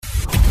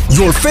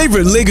Your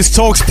favorite Lagos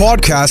Talks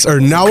podcasts are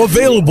now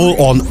available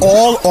on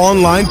all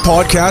online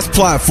podcast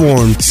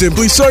platforms.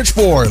 Simply search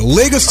for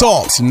Lagos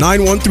Talks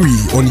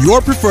 913 on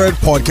your preferred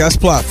podcast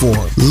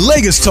platform.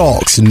 Lagos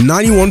Talks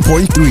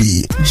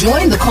 91.3.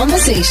 Join the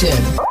conversation.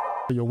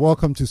 You're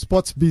welcome to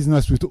Sports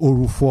Business with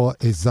Orufuo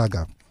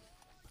Ezaga.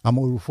 I'm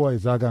Orufuo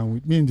Ezaga, and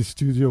with me in the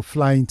studio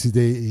flying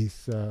today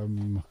is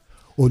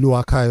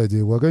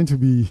Oluwakayode. We're going to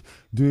be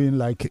doing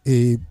like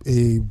a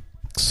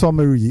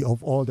summary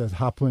of all that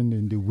happened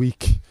in the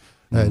week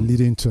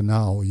leading to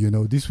now. You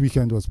know, this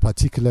weekend was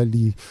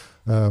particularly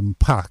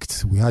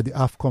packed. We had the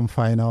AFCON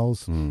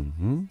finals.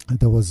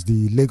 There was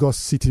the Lagos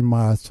City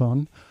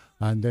Marathon.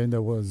 And then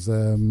there was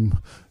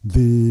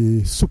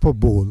the Super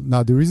Bowl.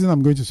 Now, the reason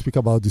I'm going to speak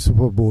about the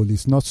Super Bowl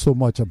is not so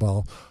much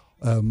about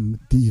the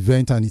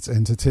event and its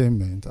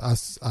entertainment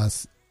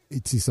as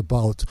it is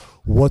about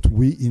what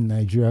we in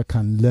Nigeria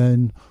can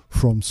learn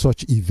from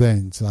such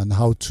events and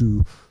how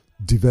to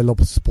develop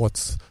the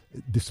sports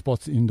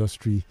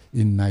industry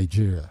in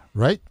Nigeria,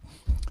 right?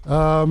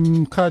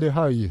 Kade,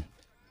 how are you?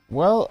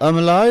 Well, I'm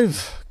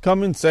alive.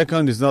 Coming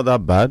second is not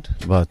that bad,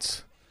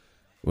 but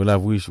we'll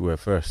have wished we were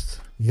first.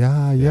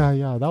 Yeah.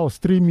 That was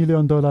 $3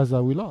 million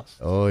that we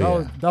lost. Oh,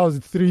 that was a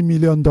 $3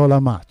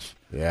 million match.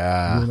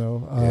 Yeah. You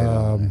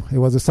know, it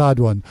was a sad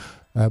one.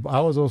 I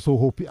was also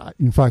hoping.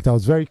 In fact, I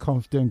was very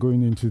confident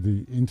going into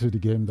the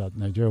game that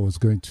Nigeria was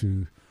going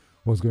to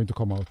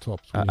come out top.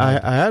 So I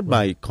had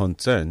my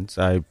concerns.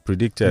 I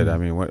predicted. I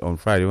mean, on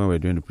Friday when we were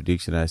doing the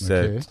prediction, I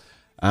said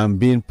I'm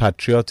being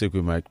patriotic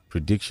with my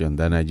prediction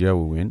that Nigeria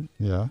will win.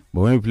 Yeah.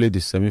 But when we played the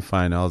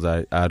semi-finals,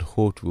 I had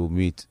hoped we'll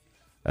meet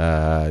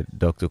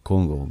Dr.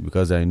 Congo,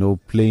 because I know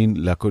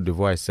playing La Côte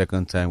d'Ivoire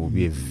second time will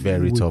be a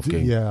very tough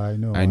game. Yeah, I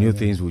know. I knew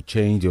things would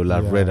change. You'll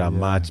have read our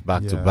match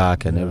back to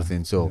back and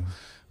everything. So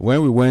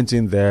when we went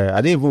in there, I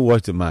didn't even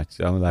watch the match.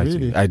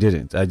 Really? I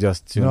didn't. I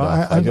just tuned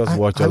off. I just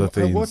watched other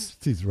things. I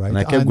watched it, right? And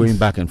I kept going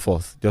back and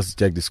forth just to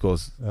check the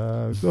scores.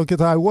 So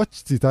I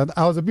watched it and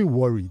I was a bit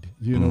worried,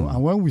 you know.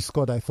 And when we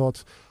scored, I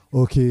thought,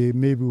 okay,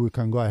 maybe we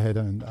can go ahead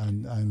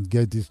and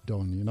get this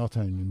done. You know what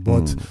I mean?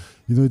 But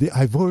you know, the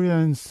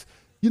Ivorians,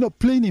 you know,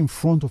 playing in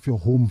front of your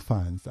home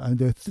fans, and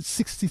there are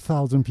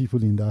 60,000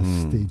 people in that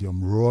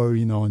stadium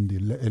roaring on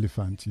the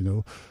elephant, you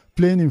know,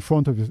 playing in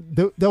front of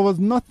you. There was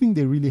nothing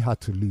they really had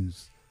to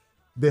lose.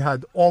 They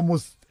had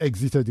almost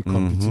exited the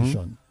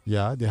competition.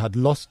 Yeah, they had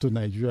lost to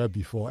Nigeria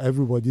before.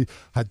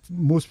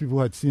 Most people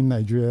had seen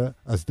Nigeria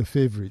as the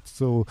favorite.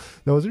 So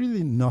there was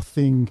really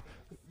nothing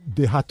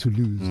they had to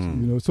lose,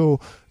 you know. So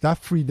that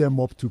freed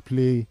them up to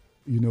play,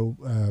 you know,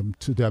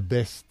 to their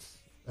best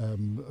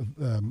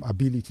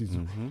abilities.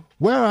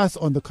 Whereas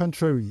on the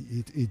contrary,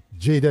 it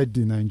jaded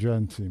the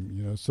Nigerian team,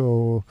 you know.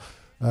 So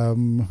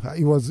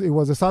it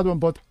was a sad one.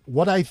 But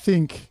what I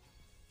think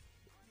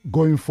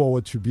going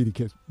forward should be the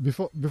case,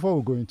 before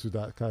we go into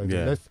that,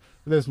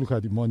 let's look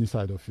at the money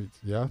side of it.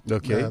 Yeah.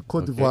 Okay.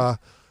 Côte d'Ivoire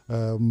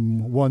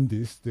won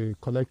this. They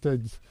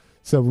collected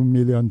 $7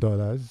 million.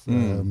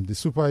 The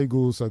Super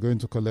Eagles are going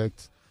to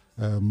collect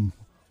 $4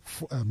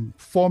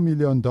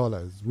 million,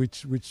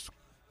 which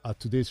at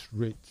today's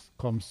rate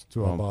comes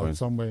to about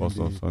somewhere in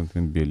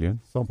something billion.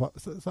 It's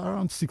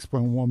around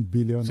 6.1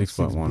 billion.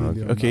 6.1.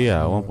 Billion, okay,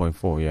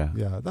 1.4. Yeah.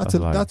 Yeah,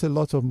 that's a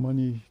lot of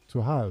money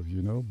to have,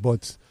 you know.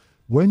 But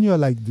when you're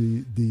like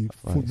the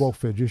football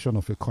federation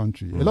of a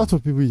country, a lot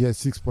of people hear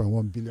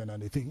 6.1 billion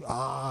and they think,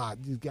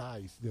 these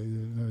guys,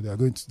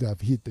 they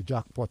have hit the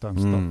jackpot and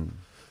stuff.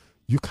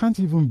 You can't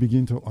even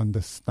begin to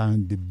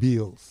understand the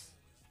bills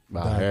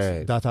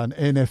that an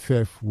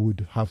NFF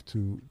would have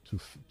to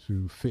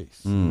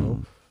face. You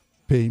know,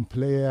 paying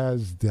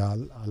players, their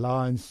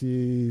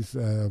allowances,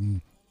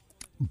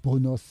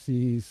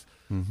 bonuses.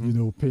 You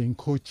know, paying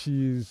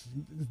coaches.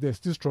 They're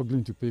still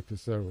struggling to pay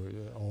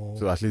Pesero.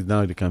 So at least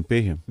now they can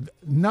pay him.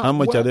 How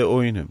much are they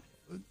owing him?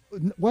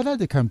 Whether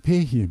they can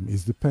pay him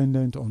is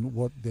dependent on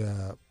what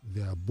their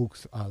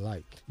books are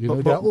like. You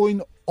know, they're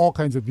owing all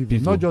kinds of people,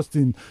 not just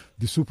in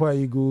the Super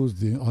Eagles,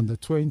 the under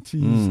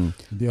 20s,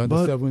 the under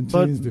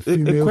 17s, the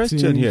female teams. A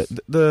question here: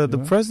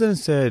 the president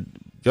said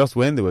just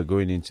when they were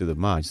going into the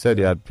match, said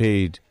they had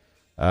paid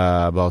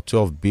about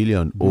 12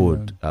 billion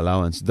owed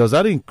allowance. Does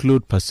that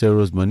include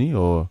Pasero's money,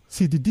 or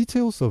see the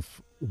details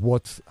of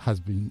what has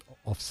been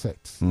offset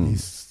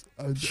is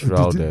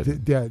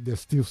shrouded? They're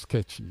still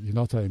sketchy. You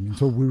know what I mean?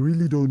 So we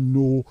really don't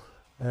know.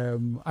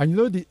 And you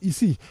know, you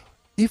see,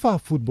 if our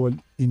football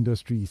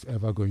industry is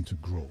ever going to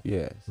grow,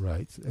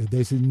 right,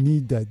 there's a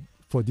need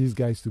for these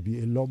guys to be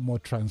a lot more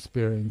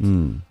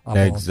transparent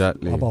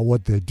about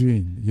what they're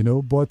doing, you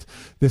know. But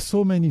there's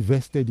so many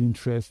vested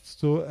interests,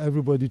 so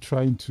everybody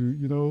trying to,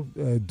 you know,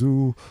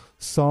 do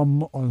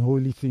some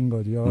unholy thing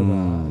or the other,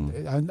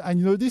 and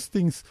you know, these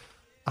things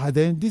are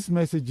then, these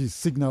messages,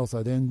 signals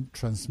are then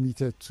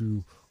transmitted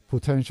to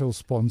potential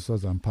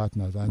sponsors and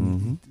partners,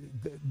 and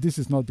this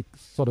is not the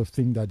sort of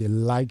thing that they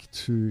like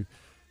to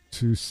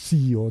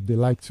see or they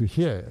like to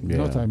hear. You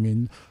know what I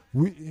mean?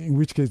 In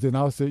which case they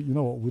now say, you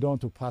know, we don't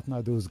want to partner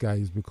those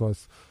guys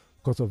because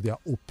because of their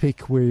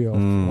opaque way of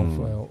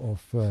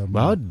But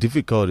how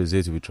difficult is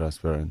it to be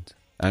transparent?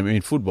 I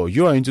mean, football,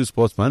 you are into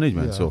sports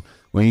management, so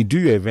when you do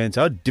your events,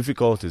 how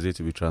difficult is it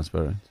to be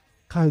transparent?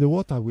 Kaido,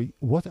 what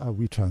are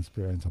we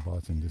transparent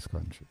about in this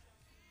country?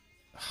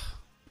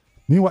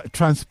 Meanwhile,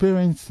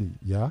 transparency,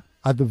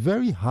 at the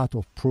very heart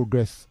of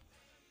progress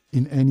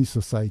in any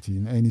society,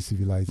 in any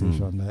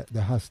civilization,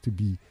 there has to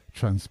be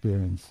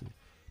transparency.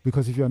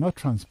 Because if you're not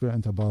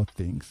transparent about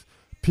things,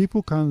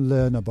 people can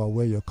learn about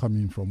where you're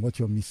coming from, what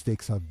your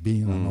mistakes have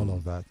been, and all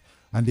of that.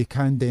 And they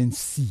can then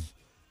see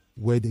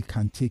where they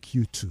can take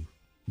you to,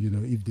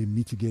 if they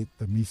mitigate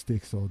the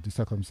mistakes or the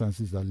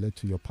circumstances that led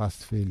to your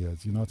past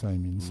failures. You know what I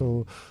mean?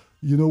 So,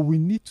 we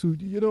need to,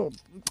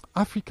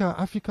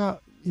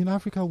 in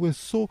Africa, we're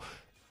so,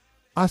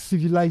 our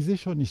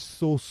civilization is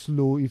so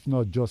slow, if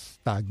not just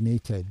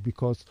stagnated,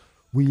 because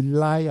we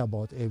lie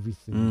about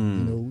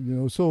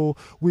everything, so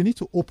we need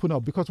to open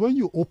up, because when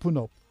you open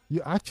up,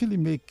 you actually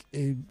make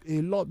a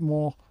lot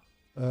more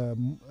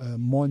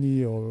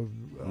money, or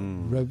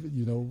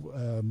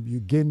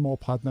you gain more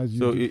partners.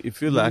 So you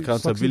feel like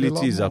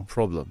accountability is a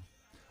problem?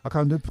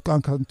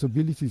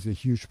 Accountability is a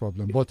huge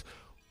problem. But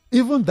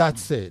even that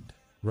said,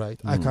 right,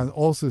 I can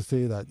also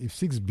say that if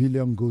 6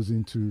 billion goes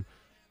into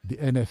the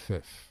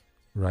NFF,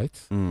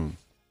 right,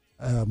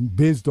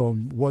 based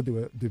on what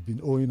they've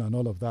been owing and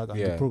all of that, and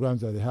the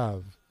programs that they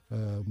have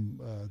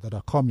that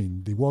are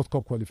coming, the World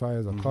Cup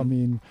qualifiers are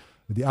coming,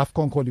 the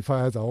AFCON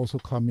qualifiers are also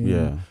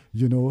coming.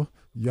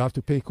 You have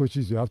to pay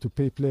coaches, you have to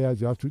pay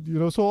players, you have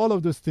to, so all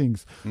of those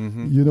things,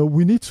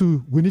 we need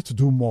to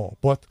do more.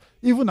 But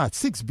even at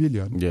 6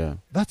 billion,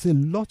 that's a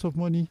lot of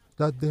money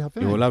that they have.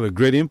 It will have a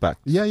great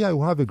impact. It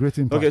will have a great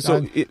impact. Okay,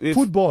 so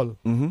football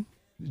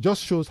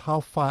just shows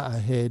how far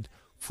ahead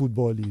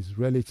football is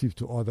relative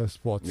to other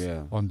sports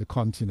on the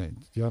continent.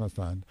 Do you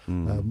understand?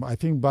 I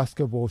think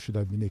basketball should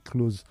have been a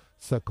close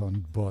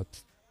second,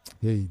 but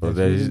hey,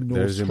 there's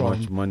no strong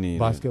much money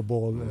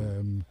basketball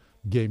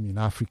game in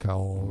Africa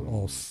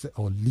or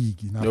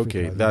league in Africa.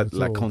 Okay, that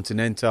like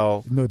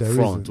continental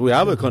front. We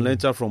have a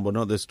continental front, but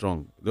not this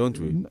strong, don't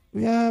we?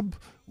 Yeah,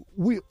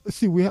 we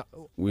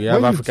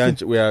have African.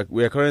 We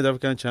are current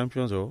African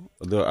champions, or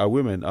our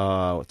women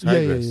are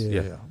tigers.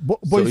 Yeah. But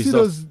so you see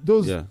those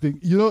things,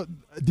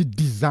 the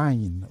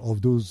design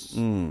of those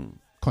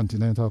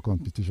continental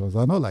competitions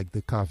are not like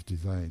the CAF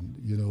design.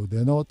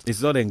 They're not.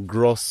 It's not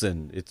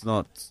engrossing. It's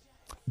not.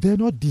 They're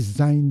not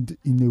designed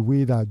in a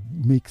way that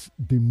makes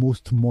the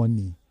most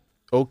money.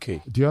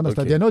 Okay. Do you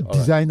understand? They're not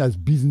designed as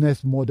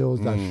business models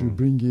that should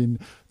bring in.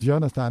 Do you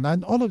understand?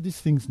 And all of these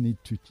things need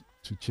to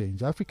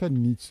change. Africa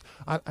needs,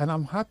 and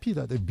I'm happy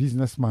that a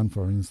businessman,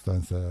 for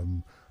instance,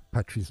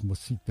 Patrice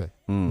Motsepe,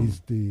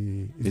 is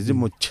it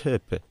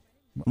Motsepe?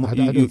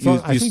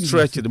 You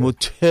stretch it,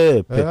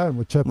 Motsepe.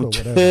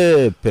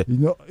 Motsepe.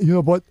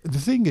 But the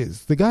thing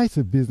is, the guy is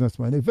a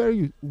businessman, a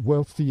very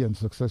wealthy and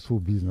successful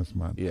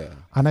businessman. Yeah.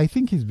 And I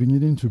think he's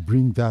beginning to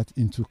bring that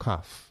into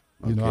CAF.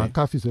 And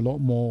CAF is a lot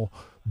more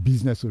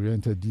business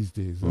oriented these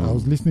days. I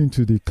was listening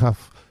to the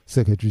CAF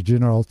Secretary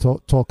General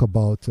talk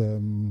about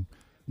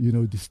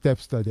the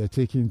steps that they're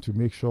taking to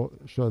make sure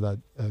that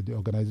the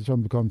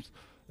organization becomes,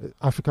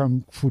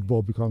 African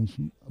football becomes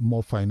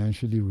more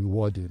financially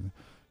rewarding.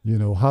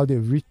 How they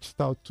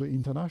reached out to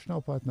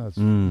international partners,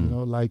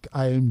 like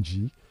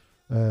IMG,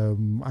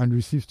 and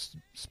received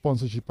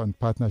sponsorship and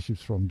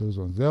partnerships from those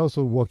ones. They're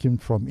also working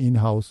from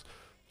in-house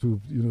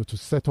to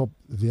set up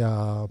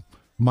their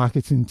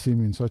marketing team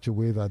in such a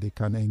way that they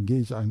can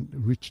engage and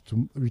reach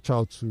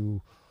out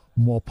to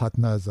more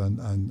partners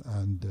and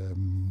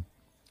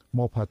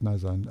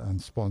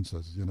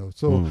sponsors.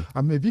 So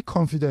I may be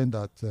confident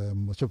that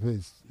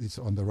Motsepe is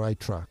on the right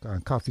track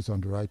and CAF is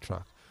on the right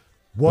track.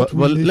 What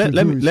we need to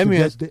do is to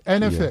get the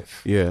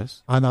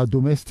NFF and our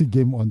domestic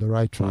game on the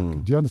right track.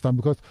 Do you understand?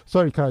 Because,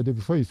 sorry, Kayode,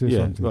 before you say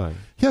something, right.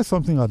 Here's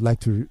something I'd like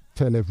to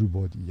tell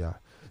everybody.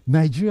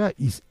 Nigeria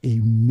is a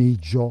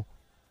major,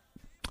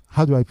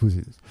 how do I put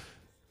it?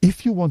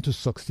 If you want to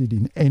succeed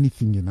in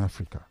anything in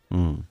Africa,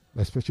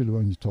 especially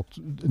when it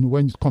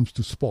comes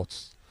to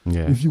sports,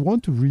 if you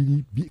want to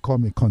really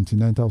become a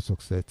continental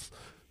success,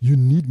 you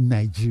need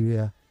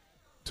Nigeria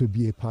to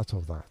be a part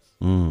of that.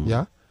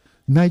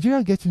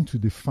 Nigeria getting to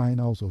the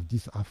finals of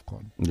this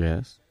AFCON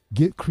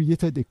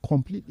created a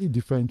completely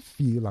different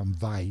feel and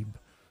vibe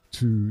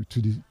to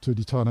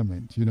the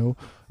tournament.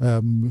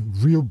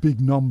 Real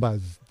big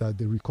numbers that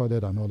they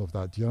recorded and all of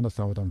that. Do you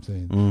understand what I'm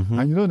saying? And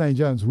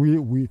Nigerians,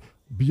 we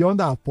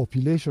beyond our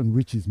population,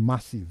 which is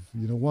massive,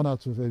 1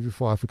 out of every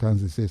 4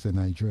 Africans, they say, is a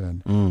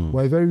Nigerian.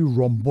 We're very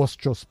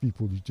rumbustious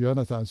people. Do you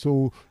understand?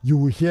 So you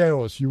will hear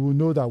us, you will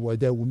know that we're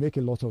there, we'll make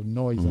a lot of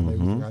noise and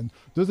everything. And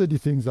those are the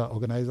things that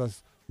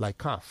organizers like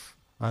CAF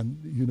and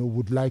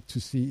would like to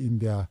see in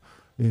their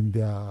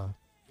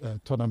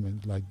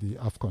tournament like the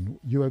AFCON.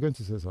 You were going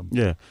to say something.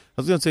 Yeah, I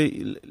was going to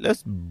say,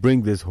 let's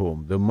bring this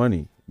home, the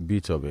money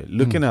bit of it.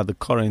 Looking at the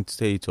current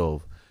state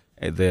of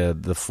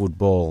the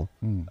football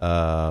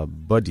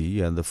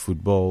body and the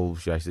football,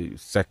 should I say,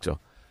 sector.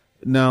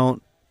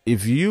 Now,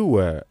 if you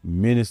were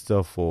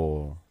minister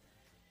for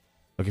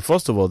Okay,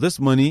 first of all, this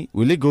money,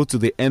 will it go to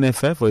the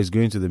NFF or is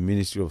going to the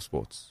Ministry of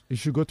Sports? It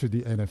should go to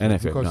the NFF.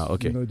 NFF because, now,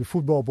 okay. The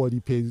football body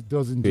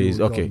doesn't Pays,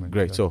 do okay, government.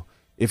 great. Yeah. So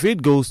if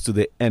it goes to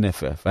the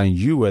NFF and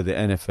you were the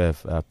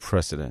NFF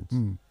president,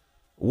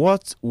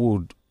 what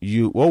would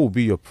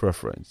be your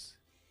preference?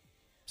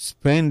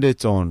 Spend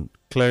it on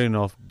clearing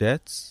off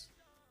debts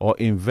or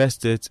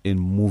invest it in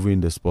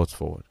moving the sports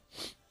forward?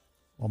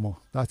 Omo,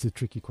 that's a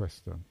tricky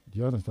question. Do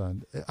you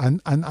understand?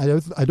 And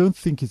I don't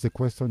think it's a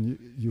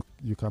question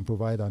you can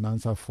provide an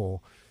answer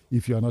for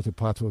if you are not a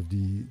part of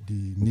the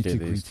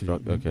nitty-gritty.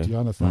 Okay. Do you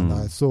understand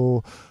that?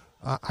 So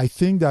I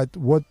think that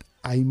what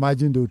I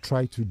imagine they'll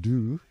try to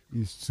do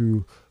is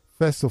to,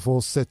 first of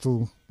all,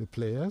 settle the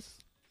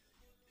players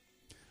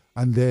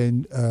and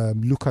then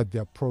look at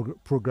their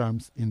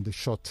programs in the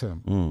short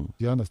term. Do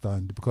you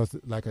understand? Because,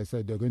 like I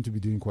said, they're going to be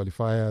doing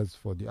qualifiers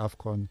for the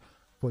AFCON,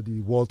 for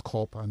the World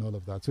Cup and all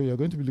of that. So you're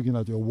going to be looking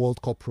at your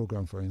World Cup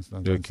program, for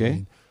instance, and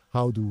saying,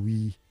 how do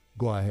we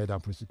go ahead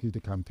and prosecute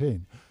the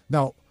campaign?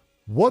 Now,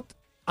 what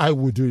I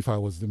would do if I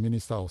was the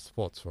Minister of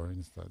Sports, for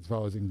instance, if I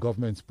was in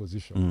government's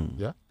position,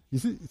 you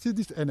see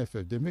this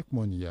NFF, they make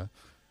money,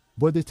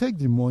 but they take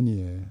the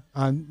money,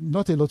 and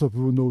not a lot of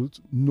people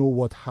know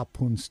what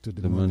happens to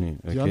the money.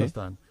 Do you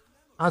understand?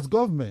 As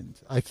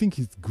government, I think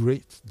it's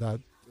great that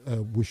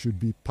we should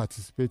be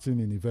participating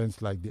in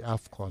events like the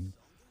AFCON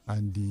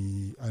and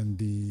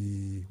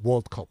the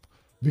World Cup,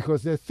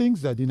 because there are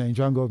things that the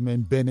Nigerian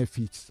government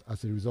benefits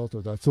as a result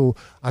of that. So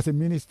as a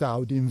minister, I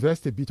would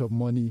invest a bit of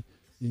money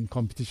in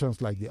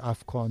competitions like the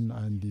AFCON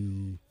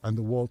and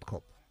the World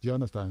Cup. Do you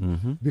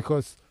understand?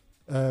 Because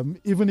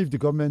even if the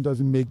government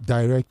doesn't make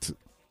direct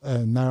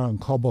naira and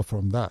kobo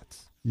from that,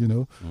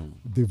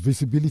 the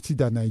visibility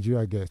that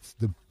Nigeria gets,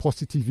 the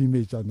positive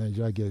image that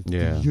Nigeria gets,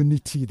 the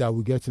unity that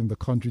we get in the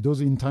country,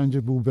 those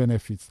intangible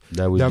benefits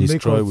that we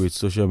destroy with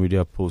social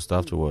media posts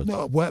afterwards.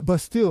 No, but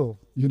still,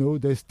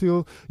 there's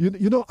still,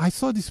 I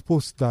saw this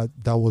post that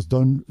was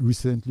done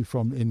recently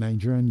from a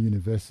Nigerian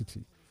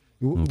university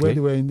where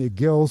they were in a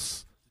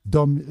girls'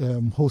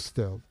 dorm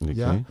hostel,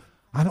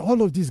 and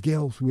all of these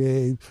girls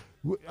were,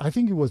 I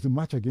think it was the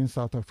match against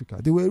South Africa.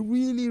 They were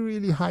really,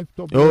 really hyped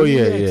up.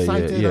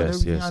 Excited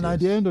and at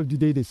the end of the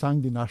day, they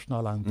sang the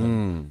national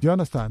anthem. Do you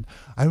understand?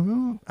 I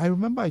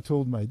remember I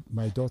told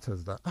my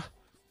daughters that,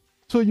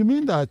 so you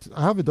mean that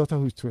I have a daughter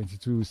who's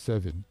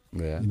 22-7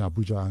 in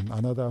Abuja and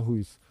another who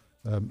is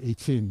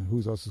 18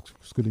 who's also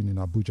schooling in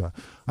Abuja.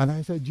 And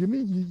I said, you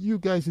mean you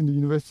guys in the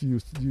university,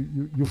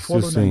 you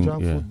follow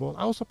Nigerian football?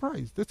 I was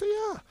surprised. They said,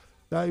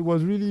 that it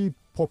was really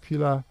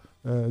popular.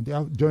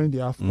 During the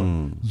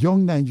AFCON,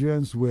 young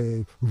Nigerians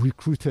were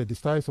recruited. They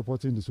started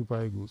supporting the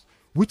Super Eagles,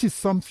 which is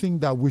something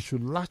that we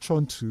should latch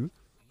on to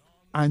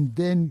and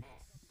then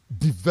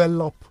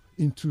develop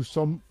into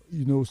some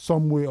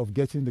way of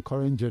getting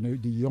the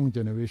young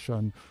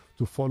generation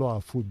to follow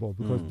our football,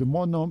 because the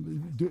more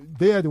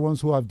they are the ones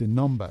who have the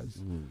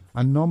numbers,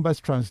 and numbers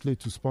translate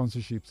to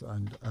sponsorships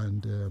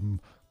and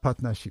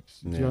partnerships.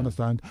 Do you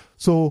understand?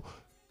 So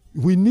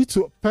we need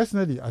to,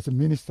 personally, as a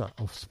minister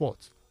of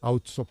sports, I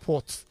would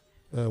support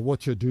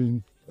what you're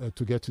doing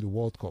to get to the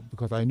World Cup,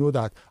 because I know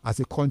that as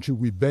a country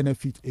we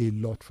benefit a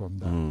lot from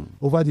that.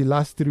 Over the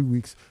last 3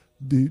 weeks,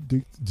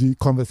 the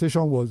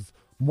conversation was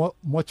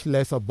much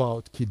less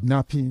about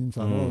kidnappings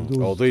and all those.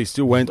 Although it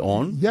still went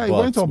on. Yeah, it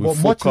went on,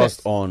 but much less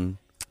on.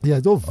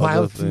 Yeah, those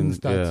vile things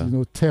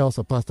that tear us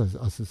apart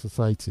as a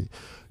society.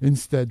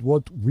 Instead,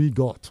 what we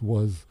got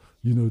was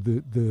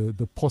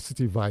the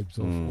positive vibes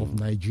of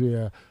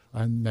Nigeria,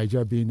 and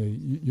Nigeria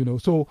being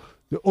so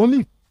the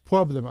only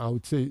problem I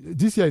would say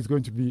this year is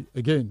going to be,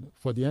 again,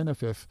 for the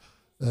NFF,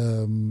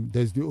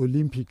 there's the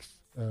Olympics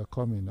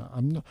coming.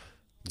 I'm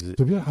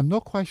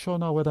not quite sure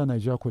now whether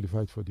Nigeria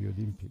qualified for the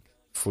Olympics.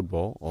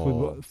 Football,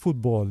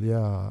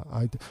 yeah.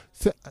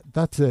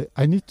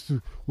 We need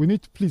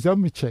to, please help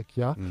me check,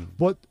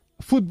 but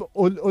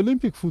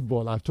Olympic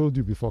football, I've told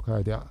you before,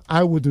 Kaya,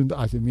 I wouldn't,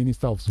 as a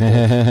minister of sport,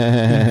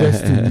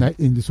 invest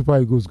in the Super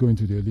Eagles going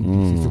to the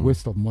Olympics. It's a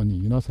waste of money.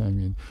 You know what I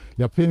mean?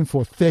 You're paying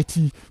for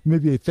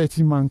maybe a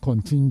 30-man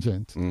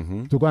contingent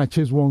to go and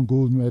chase one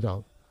gold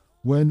medal,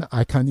 when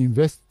I can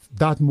invest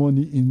that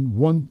money in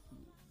one,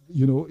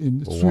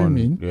 in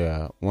swimming.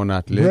 One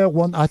athlete. Where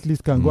one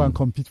athlete can go and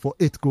compete for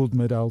 8 gold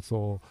medals.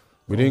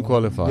 We didn't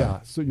qualify.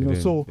 Yeah,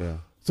 so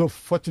So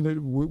fortunately,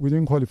 we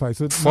didn't qualify.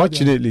 So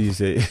fortunately, you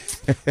say.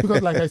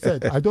 Because, like I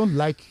said, I don't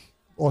like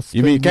us.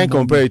 You mean you can't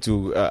compare it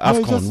to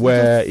AFCON,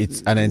 where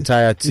it's an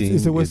entire team?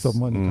 It's a waste of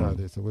money,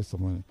 It's a waste of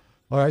money.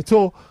 All right.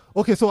 So,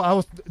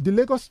 the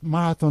Lagos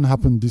Marathon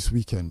happened this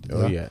weekend.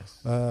 Oh,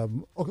 yes.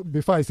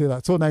 Before I say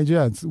that, so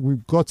Nigerians, we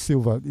got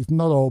silver. It's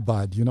not all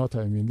bad. You know what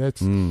I mean?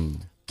 Let's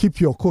keep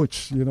your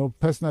coach.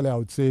 Personally, I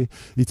would say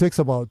it takes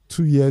about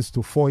 2 years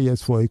to 4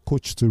 years for a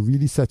coach to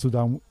really settle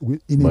down.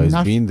 But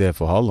he's been there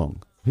for how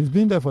long? He's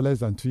been there for less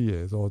than 2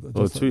 years.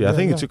 2 years. I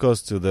think it took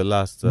us to the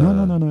last... No.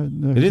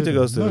 He didn't take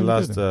us to the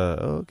last...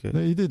 okay.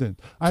 No, he didn't.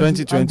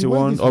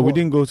 2021? Or we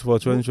didn't go for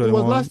 2021? It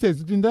was last year.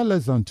 It's been there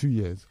less than 2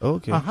 years.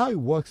 Okay. And how it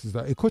works is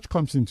that a coach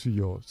comes into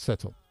your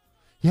setup.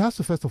 he has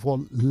to first of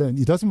all learn.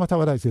 It doesn't matter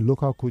whether it's a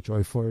local coach or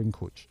a foreign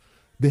coach.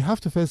 They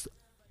have to first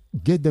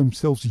get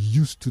themselves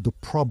used to the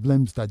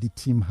problems that the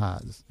team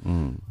has.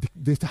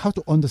 They have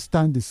to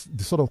understand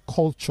the sort of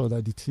culture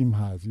that the team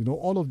has.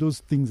 All of those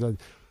things that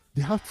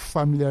they have to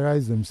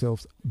familiarize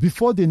themselves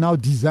before they now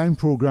design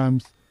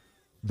programs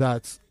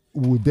that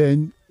would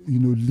then,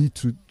 lead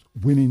to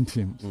winning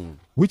teams.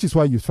 Which is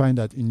why you find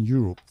that in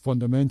Europe,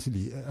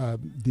 fundamentally,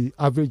 the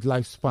average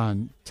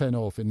lifespan tenure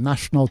of a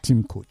national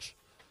team coach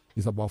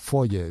is about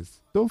 4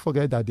 years. Don't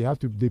forget that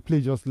they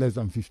play just less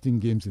than 15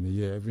 games in a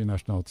year, every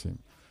national team.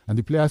 And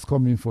the players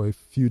come in for a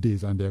few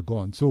days and they're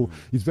gone. So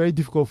it's very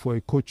difficult for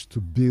a coach to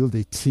build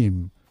a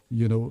team,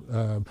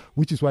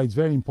 which is why it's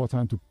very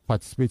important to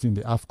participate in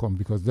the AFCON,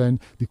 because then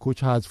the coach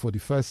has, for the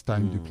first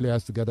time, the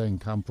players together in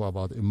camp for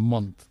about a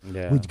month,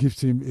 which gives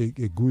him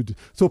a good...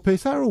 So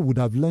Pesaro would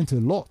have learnt a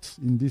lot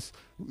in this,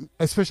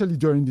 especially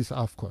during this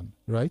AFCON,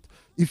 right?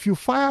 If you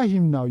fire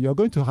him now, you're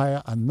going to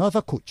hire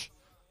another coach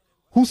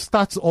who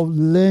starts off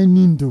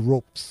learning the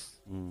ropes.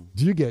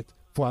 Do you get?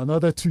 For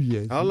another 2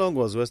 years. How long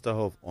was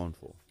Westerhoff on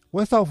for?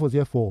 Westerhoff was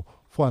here for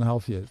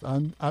 4.5 years.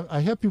 And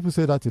I hear people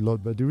say that a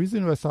lot, but the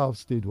reason Westerhoff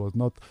stayed was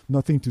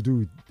nothing to do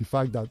with the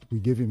fact that we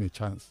gave him a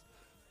chance.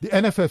 The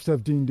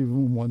NFF didn't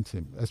even want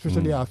him,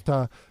 especially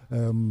after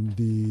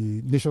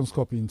the Nations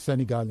Cup in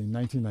Senegal in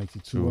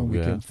 1992 when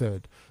we came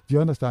third. Do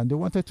you understand? They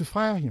wanted to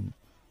fire him.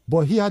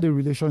 But he had a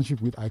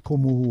relationship with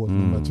Aikomo, who was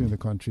number 2 in the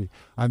country.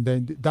 And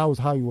then that was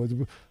how he was.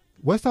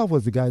 Westerhoff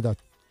was the guy that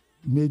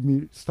made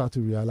me start to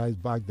realize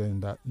back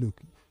then that, look,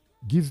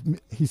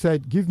 he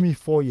said, give me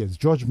 4 years,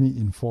 judge me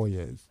in 4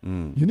 years.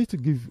 You need to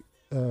give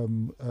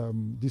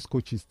these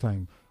coaches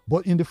time.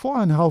 But in the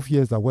 4.5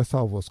 years that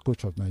Westerhoff was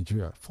coach of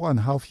Nigeria,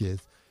 4.5 years,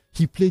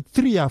 he played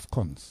 3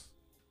 AFCONs.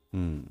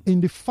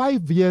 In the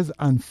 5 years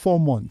and 4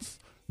 months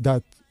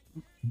that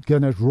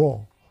Kenneth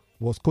Raw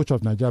was coach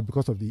of Nigeria,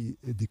 because of the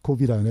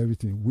COVID and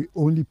everything, we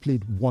only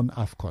played 1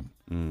 AFCON.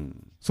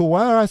 So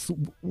whereas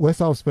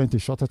Westerhoff spent a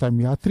shorter time,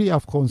 we had 3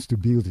 AFCONs to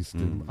build his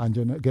team, and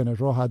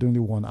Genero had only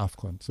 1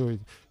 AFCON. So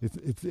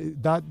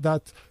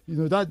that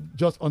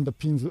just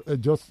underpins,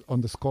 just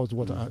underscores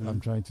what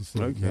I'm trying to say.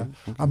 Okay. Yeah?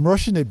 I'm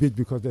rushing a bit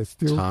because there's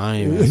still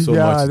time. There's so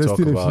much to talk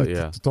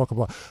about. To talk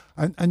about,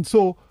 and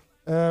so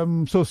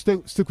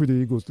stick with the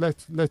Eagles.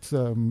 Let's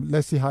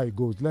see how it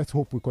goes. Let's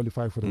hope we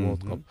qualify for the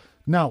World Cup.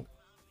 Now,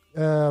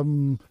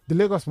 the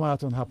Lagos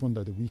Marathon happened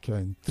at the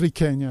weekend. 3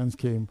 Kenyans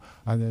came,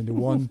 and then the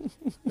one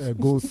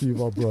gold,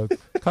 silver, bronze.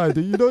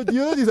 You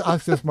know this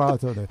Access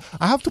Marathon.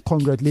 I have to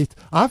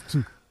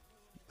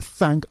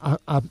thank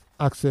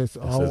Access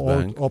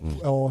Bank.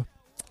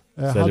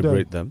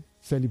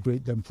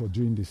 Celebrate them for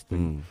doing this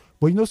thing.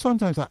 But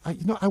sometimes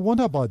I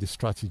wonder about the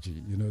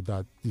strategy.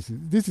 That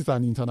this is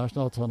an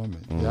international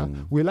tournament. Yeah,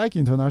 we like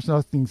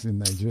international things in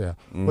Nigeria.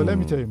 But let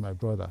me tell you, my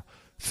brother,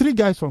 3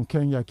 guys from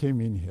Kenya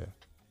came in here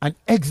and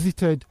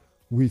exited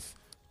with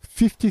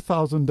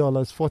 $50,000,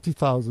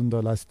 $40,000,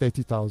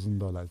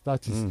 $30,000.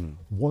 That is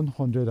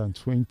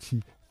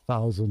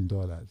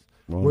 $120,000.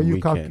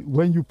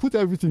 When you put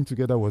everything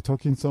together, we're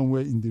talking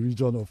somewhere in the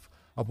region of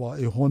about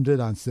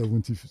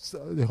 170.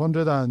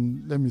 100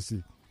 and let me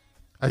see.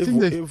 I think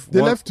they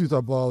left with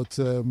about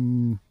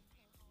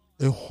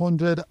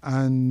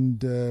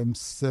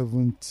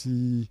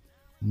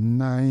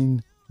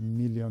 179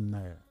 million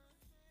naira.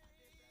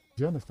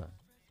 Do you understand?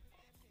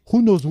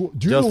 Who knows? Do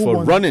you know who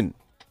won? Running.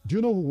 Do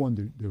you know who won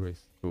the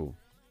race? Who?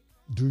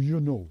 Do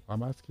you know?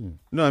 I'm asking you.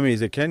 No, I mean,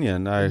 he's a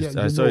Kenyan. I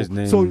saw his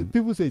name. So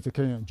people say it's a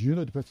Kenyan. Do you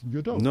know the person?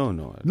 You don't. No.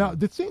 Now,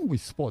 the thing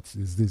with sports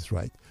is this,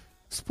 right?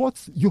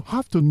 Sports, you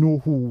have to know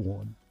who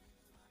won.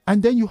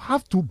 And then you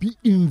have to be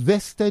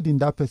invested in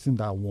that person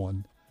that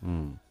won.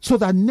 So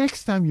that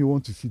next time you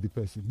want to see the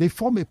person, they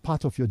form a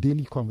part of your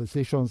daily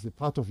conversations, a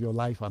part of your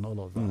life and all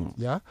of that.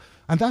 Yeah?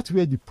 And that's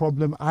where the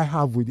problem I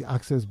have with the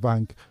Access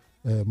Bank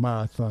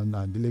marathon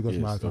and the Lagos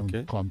Marathon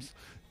comes.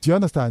 Do you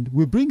understand?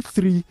 We bring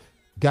 3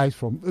 guys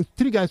from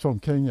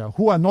Kenya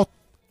who are not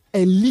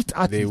elite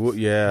athletes.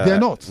 They're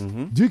not.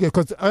 Do you get?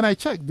 Because when I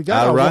checked, the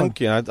guy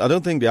ranking. I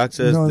don't think the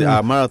Access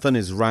our marathon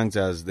is ranked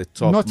as the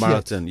top not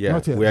marathon. Yet.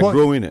 Not yet. We are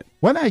growing it.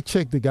 When I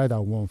checked the guy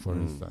that won, for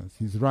instance,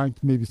 he's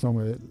ranked maybe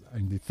somewhere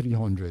in the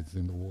 300s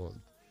in the world.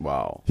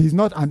 Wow. He's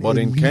not an elite.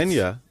 in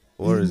Kenya.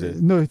 Or is it?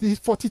 No, he's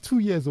 42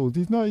 years old.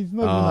 He's not even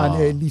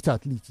an elite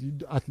athlete.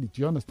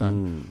 You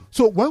understand?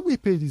 So when we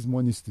pay these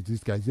monies to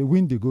these guys, they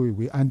win, they go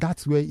away, and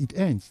that's where it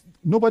ends.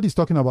 Nobody's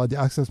talking about the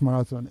Access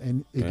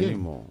Marathon again.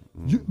 Anymore.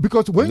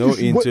 Because what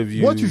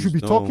you should be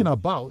talking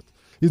about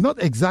is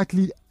not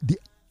exactly the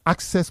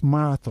Access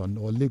Marathon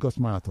or Lagos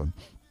Marathon.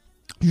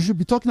 You should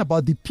be talking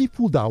about the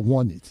people that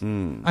won it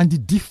and the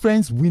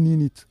difference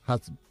winning it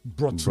has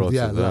brought to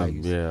their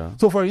lives. Yeah.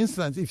 So, for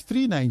instance, if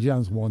 3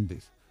 Nigerians won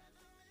this,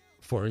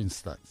 for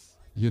instance,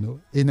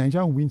 a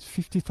Nigerian wins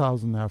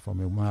 50,000 naira from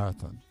a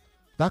marathon.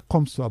 That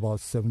comes to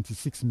about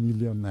 76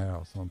 million naira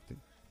or something.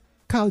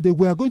 Carl,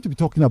 we are going to be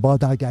talking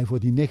about that guy for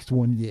the next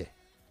 1 year.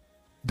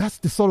 That's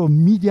the sort of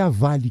media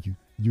value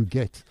you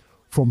get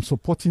from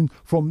supporting,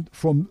 from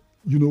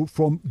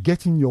from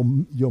getting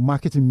your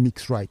marketing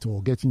mix right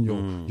or getting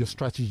your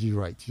strategy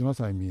right. You know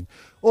what I mean?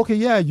 Okay,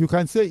 yeah, you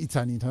can say it's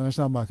an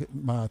international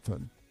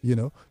marathon.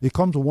 It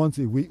comes once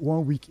a week,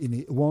 1 week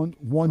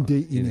one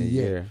day in a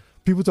year.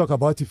 People talk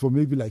about it for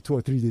maybe like 2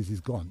 or 3 days. It's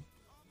gone.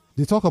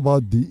 They talk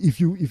about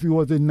if it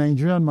was a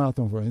Nigerian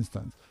marathon, for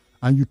instance,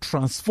 and you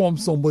transform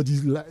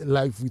somebody's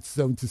life with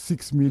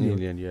 76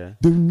 million,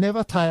 they will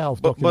never tire of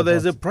talking about it. But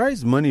there's a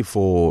prize money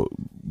for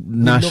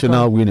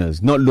national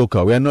winners, not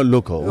local. We are not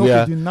local.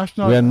 Okay, we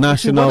are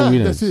national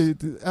winners.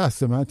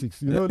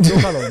 Semantics.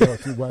 Local or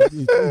not.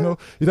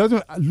 It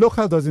doesn't.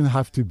 Local doesn't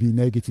have to be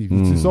negative.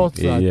 It's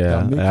also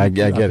I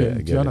get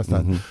it. Do you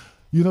understand?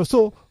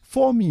 So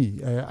for me,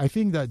 I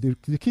think that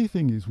the key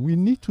thing is we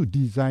need to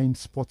design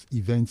sports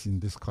events in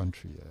this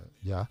country.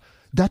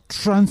 That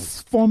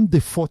transform the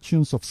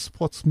fortunes of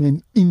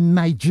sportsmen in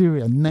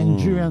Nigeria,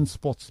 Nigerian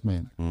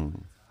sportsmen.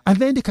 And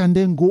then they can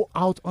then go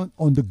out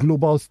on the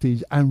global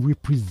stage and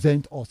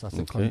represent us as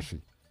a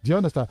country. Do you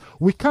understand?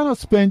 We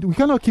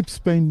cannot keep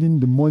spending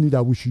the money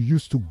that we should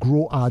use to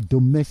grow our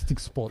domestic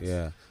sports.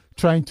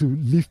 Trying to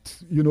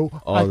lift,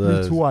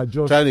 athletes who are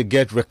just trying to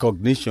get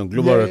recognition,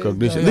 global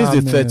recognition. This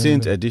is the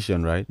 13th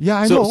edition, right? Yeah,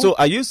 I know. So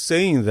are you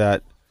saying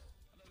that,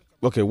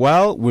 okay,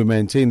 while we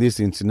maintain this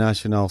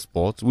international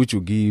sport, which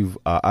will give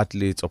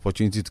athletes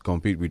opportunity to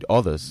compete with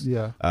others,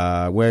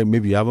 where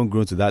maybe you haven't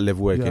grown to that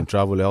level where you can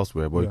travel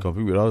elsewhere, but you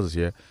compete with others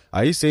here,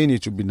 are you saying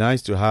it would be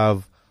nice to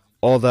have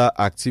other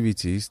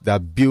activities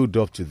that build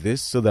up to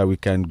this so that we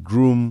can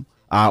groom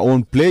our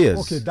own players?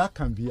 Okay, that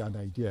can be an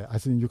idea. I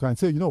think you can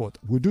say,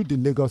 we do the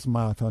Lagos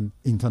Marathon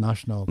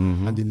International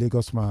and the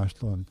Lagos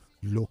Marathon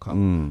Local,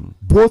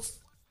 both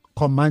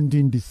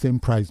commanding the same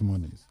prize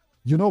monies.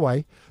 You know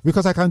why?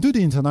 Because I can do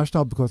the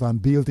international because I'm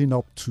building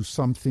up to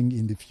something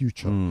in the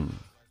future.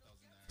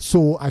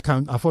 So I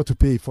can afford to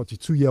pay a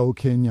 42-year-old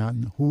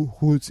Kenyan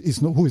who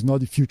is not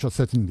the future,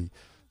 certainly,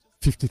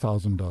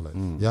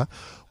 $50,000. Yeah,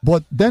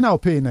 but then I'll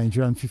pay a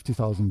Nigerian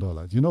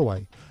 $50,000. You know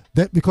why?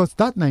 Because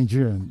that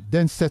Nigerian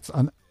then sets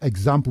an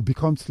example,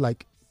 becomes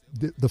like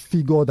the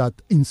figure that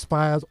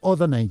inspires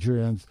other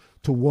Nigerians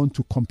to want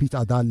to compete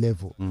at that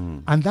level.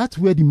 And that's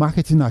where the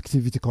marketing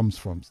activity comes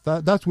from.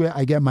 That's where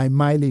I get my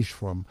mileage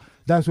from.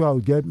 That's where I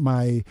would get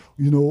my,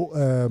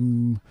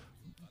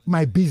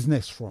 my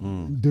business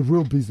from, the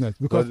real business.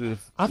 Because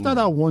after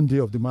that one day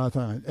of the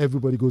marathon,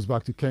 everybody goes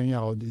back to Kenya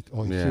or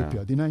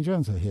Ethiopia. The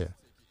Nigerians are here.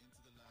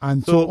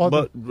 And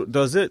but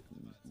does it,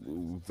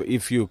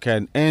 if you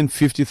can earn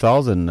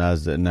 50,000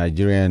 as a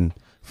Nigerian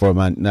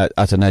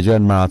at a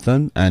Nigerian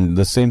marathon and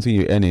the same thing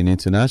you earn in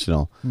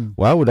international,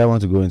 why would I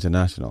want to go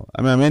international?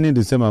 I mean, I'm earning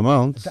the same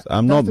amount.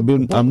 I'm not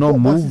moved.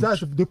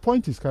 The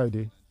point is,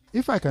 Kaide,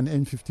 if I can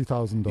earn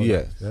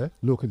 $50,000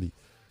 locally,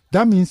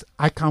 that means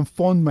I can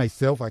fund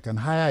myself. I can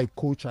hire a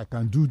coach. I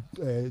can do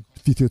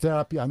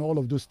physiotherapy and all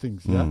of those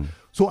things.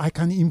 So I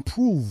can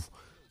improve.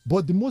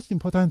 But the most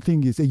important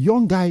thing is a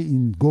young guy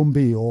in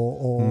Gombe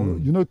or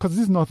because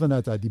this is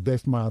Northerners are the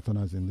best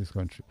marathoners in this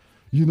country.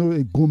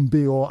 A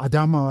Gombe or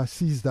Adamawa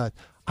sees that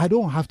I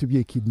don't have to be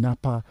a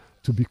kidnapper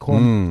to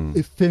become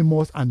a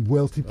famous and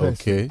wealthy person.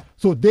 Okay.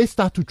 So they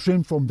start to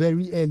train from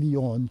very early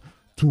on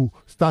to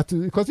start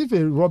to, because if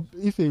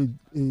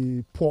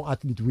a poor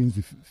athlete wins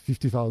the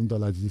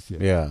 $50,000 this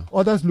year,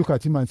 others look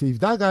at him and say, if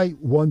that guy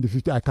won the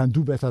 50, I can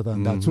do better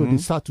than that. So they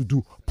start to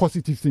do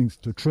positive things,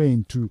 to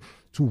train, to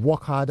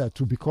work harder,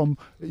 to become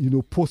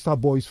poster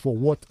boys for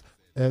what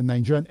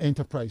Nigerian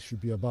enterprise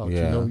should be about.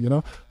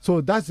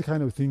 So that's the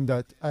kind of thing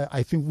that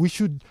I think we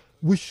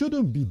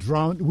shouldn't be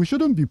drowned. We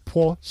shouldn't be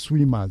poor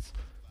swimmers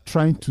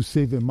trying to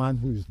save a man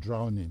who is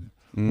drowning.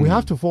 We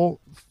have to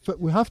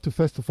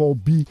first of all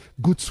be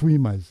good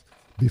swimmers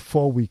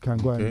before we can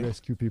go and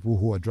rescue people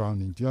who are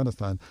drowning. Do you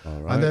understand?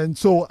 All right. And then,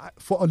 so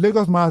for a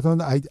Lagos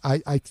Marathon, I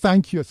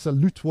thank you. I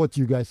salute what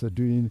you guys are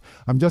doing.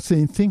 I'm just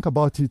saying, think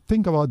about it.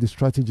 Think about the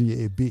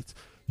strategy a bit.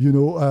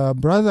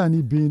 Rather than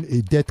it being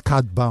a dead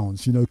cat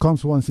bounce, it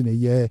comes once in a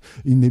year.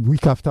 In the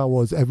week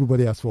afterwards,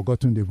 everybody has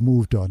forgotten, they've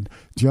moved on.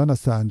 Do you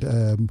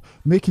understand?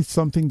 Make it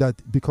something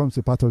that becomes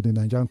a part of the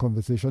Nigerian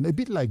conversation, a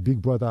bit like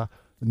Big Brother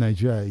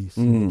Nigeria is.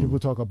 People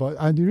talk about,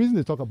 and the reason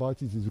they talk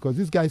about it is because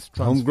these guys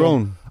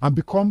transform and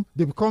become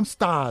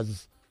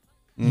stars.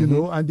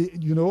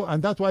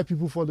 And that's why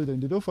people follow them.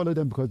 They don't follow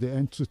them because they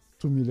earn 2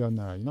 million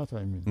naira. You know what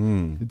I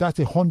mean? That's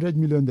 100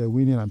 million they're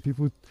winning, and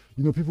people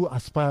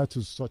aspire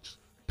to such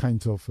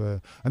kinds of.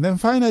 And then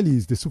finally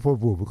is the Super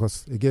Bowl,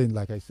 because again,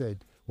 like I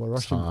said, we're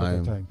rushing for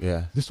the time.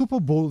 Yeah. The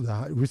Super Bowl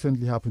that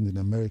recently happened in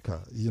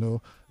America.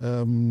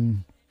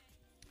 Can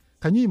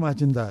you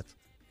imagine that?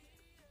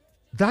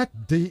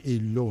 That day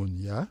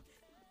alone,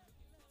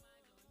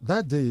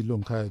 That day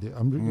alone, Kayode,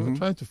 I'm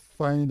trying to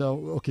find out.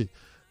 Okay,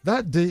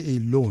 that day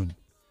alone,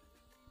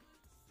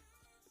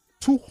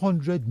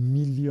 200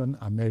 million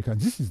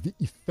Americans. This is the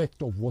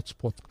effect of what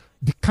sport,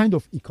 the kind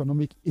of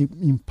economic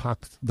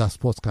impact that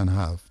sports can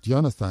have. Do you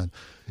understand?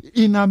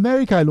 In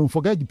America alone,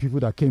 forget the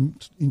people that came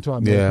into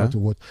America to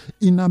watch.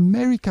 In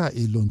America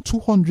alone,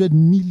 200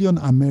 million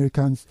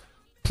Americans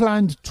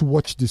planned to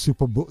watch the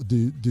Super Bowl.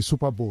 The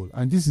Super Bowl,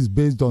 and this is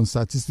based on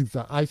statistics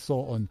that I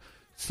saw on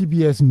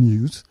CBS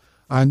News,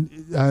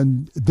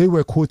 and they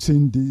were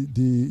quoting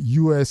the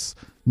U.S.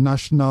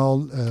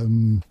 National.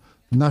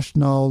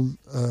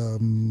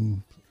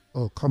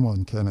 Oh, come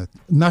on, Kenneth.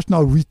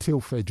 National Retail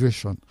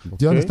Federation. Okay.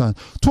 Do you understand?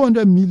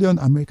 200 million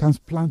Americans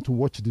plan to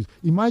watch this.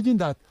 Imagine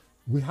that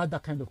we had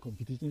that kind of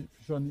competition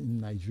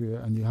in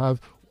Nigeria, and you have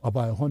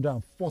about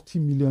 140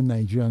 million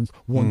Nigerians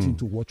wanting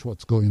to watch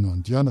what's going on.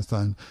 Do you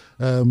understand?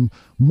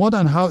 More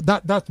than half.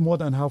 That's more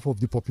than half of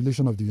the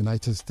population of the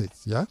United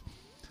States. Yeah,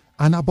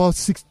 and about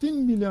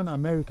 16 million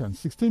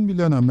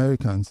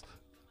Americans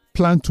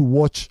plan to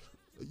watch.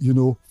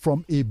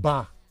 From a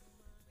bar.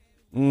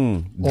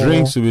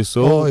 Drinks to be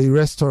sold, or a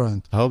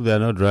restaurant. I hope they are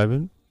not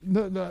driving.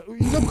 No,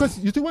 because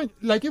you think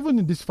even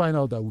in this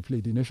final that we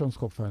played, the Nations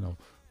Cup final,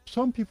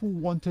 some people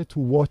wanted to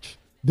watch.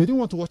 They didn't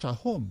want to watch at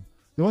home.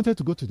 They wanted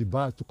to go to the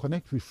bar to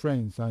connect with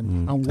friends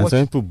and watch. And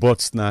some people bought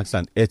snacks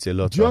and ate a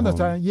lot. Do you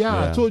understand?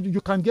 Yeah. So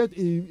you can get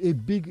a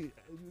big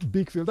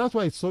field. That's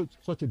why it's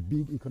such a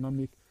big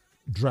economic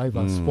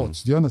driver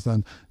sports. Do you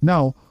understand?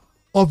 Now,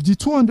 of the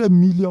 200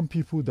 million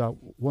people that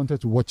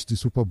wanted to watch the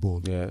Super Bowl,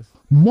 yes,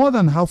 more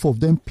than half of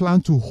them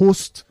plan to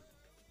host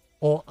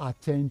or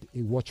attend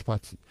a watch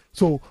party.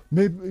 So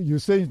maybe you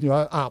say in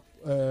your app,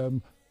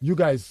 you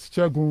guys,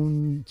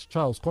 Shagun,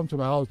 Charles, come to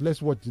my house.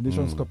 Let's watch the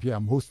Nations Cup here.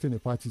 I'm hosting a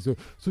party. So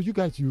you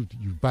guys, you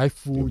buy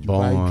food, you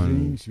buy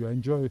drinks, you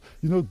enjoy.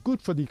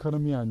 Good for the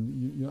economy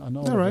and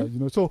all right.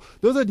 that. So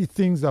those are the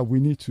things that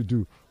we need to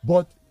do.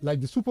 But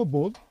like the Super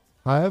Bowl,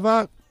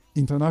 however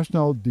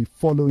international the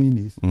following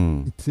is,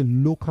 it's a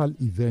local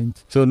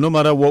event. So no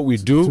matter what we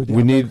do,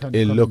 we need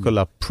a local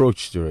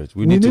approach to it.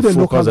 We need to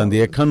focus on the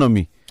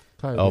economy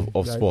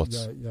of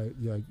sports.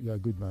 Yeah,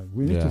 good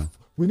man.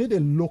 We need a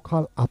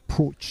local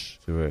approach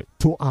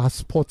to our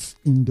sports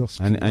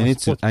industry. And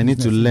I need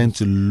to learn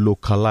to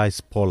localize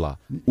Paula.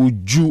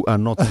 Uju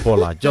and not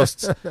Paula.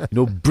 Just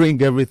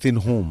bring everything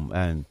home,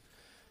 and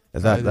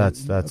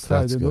that's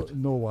good.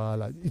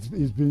 No, it's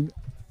been.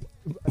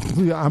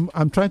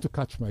 I'm trying to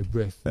catch my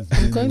breath.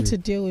 I'm going to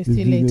deal with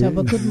you later,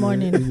 but good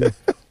morning.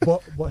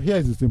 But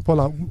here's the thing,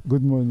 Paula.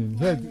 Good morning.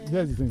 Here's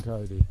the thing,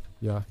 Kayode.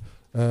 Yeah.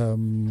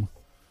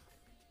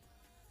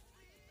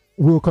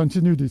 We'll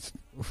continue this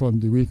from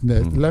the week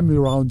next. Let me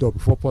round up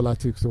before Paula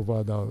takes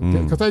over now.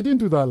 Because I didn't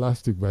do that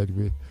last week, by the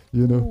way.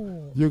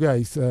 You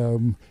guys,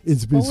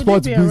 it's been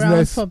sports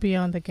business. For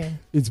Beyond the Game.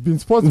 It's been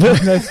sports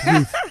business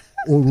with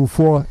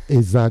Orufuo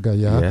Ezaga,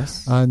 yeah?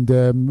 Yes. And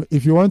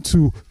if you want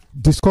to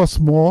discuss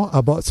more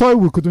about, sorry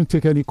we couldn't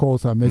take any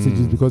calls and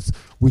messages because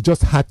we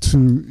just had to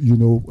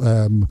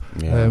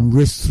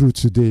race through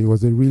today. It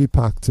was a really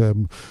packed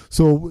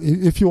so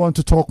if you want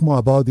to talk more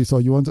about this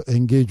or you want to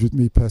engage with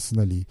me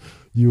personally,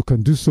 you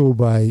can do so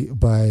by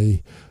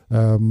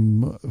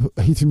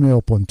hitting me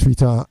up on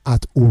Twitter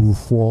at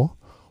Orufuo,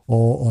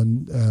 or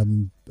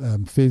on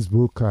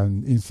Facebook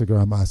and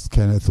Instagram as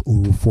Kenneth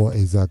Orufuo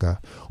Ezaga.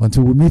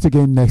 Until we meet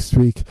again next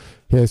week,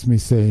 here's me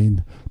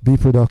saying, be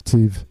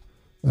productive,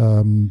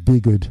 be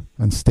good,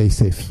 and stay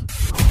safe.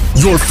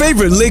 Your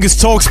favorite Lagos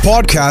Talks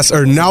podcasts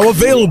are now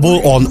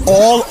available on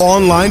all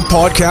online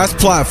podcast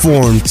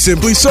platforms.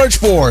 Simply search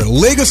for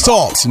Lagos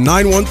Talks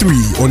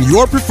 913 on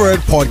your preferred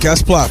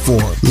podcast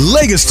platform.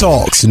 Lagos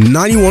Talks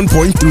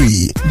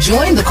 91.3.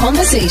 Join the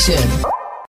conversation.